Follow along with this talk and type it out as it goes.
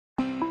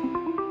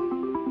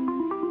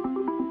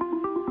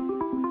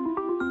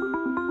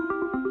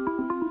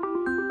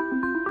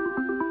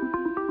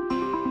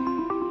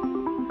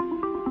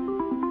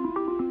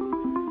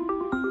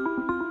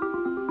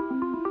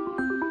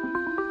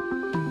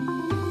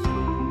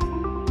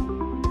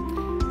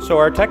So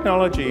our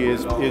technology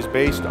is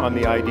based on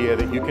the idea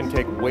that you can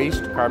take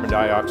waste carbon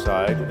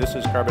dioxide. This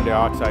is carbon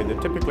dioxide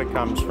that typically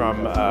comes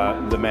from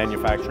the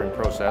manufacturing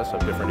process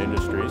of different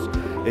industries.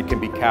 It can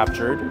be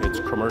captured. It's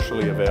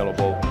commercially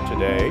available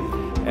today.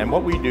 And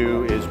what we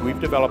do is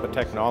we've developed a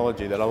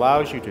technology that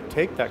allows you to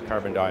take that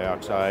carbon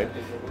dioxide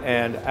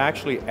and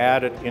actually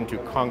add it into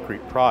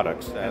concrete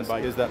products.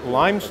 Is that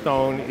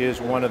limestone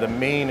is one of the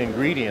main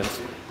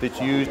ingredients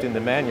that's used in the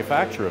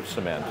manufacture of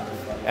cement.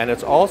 And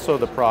it's also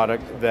the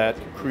product that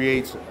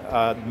creates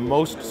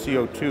most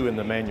CO2 in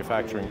the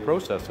manufacturing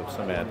process of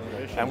cement.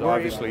 And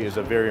obviously is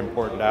a very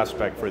important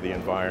aspect for the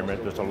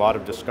environment. There's a lot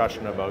of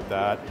discussion about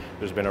that.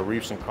 There's been a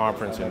recent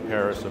conference in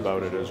Paris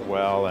about it as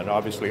well. And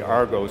obviously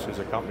Argos is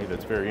a company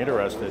that's very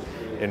interested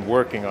in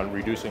working on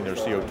reducing their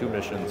CO2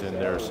 emissions in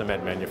their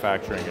cement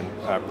manufacturing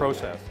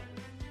process.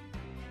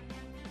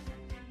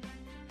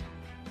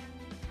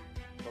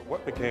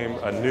 What became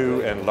a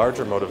new and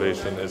larger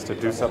motivation is to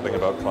do something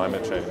about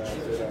climate change.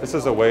 This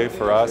is a way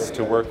for us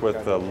to work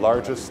with the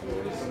largest,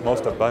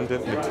 most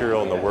abundant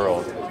material in the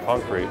world,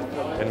 concrete,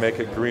 and make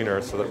it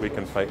greener so that we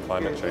can fight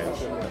climate change.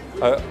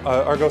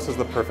 Argos is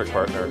the perfect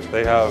partner.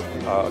 They have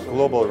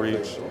global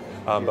reach,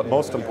 but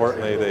most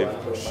importantly,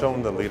 they've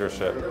shown the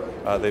leadership.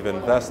 They've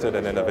invested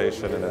in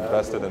innovation and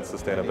invested in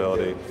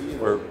sustainability.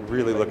 We're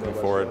really looking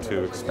forward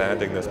to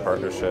expanding this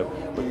partnership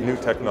with new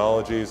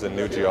technologies and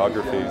new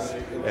geographies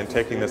and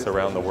taking this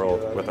around the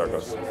world with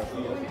Argos.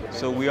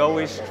 So we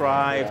always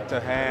strive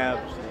to have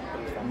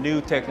new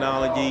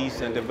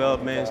technologies and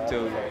developments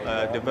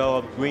to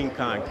develop green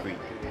concrete.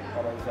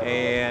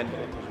 And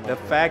the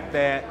fact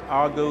that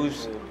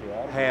Argos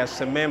has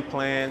cement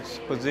plants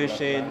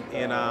positioned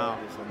in our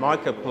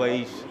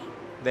marketplace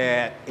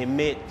that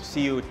emit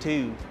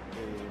CO2,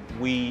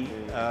 we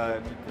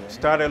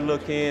started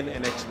looking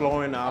and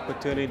exploring the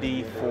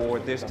opportunity for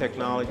this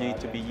technology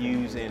to be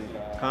used in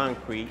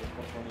concrete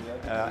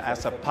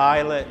as a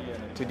pilot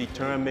to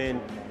determine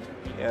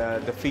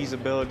the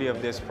feasibility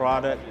of this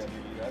product.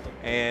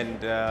 And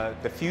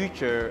the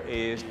future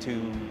is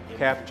to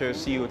capture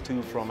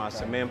CO2 from our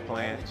cement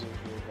plants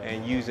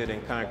and use it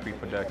in concrete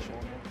production.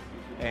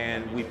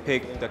 And we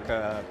picked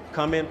the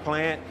Cummins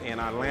plant in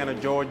Atlanta,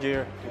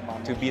 Georgia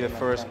to be the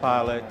first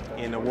pilot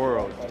in the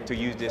world to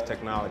use this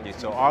technology.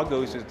 So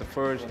Argos is the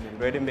first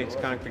ready-mix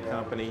concrete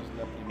company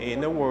in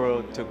the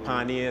world to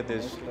pioneer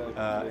this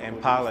and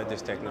pilot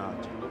this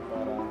technology.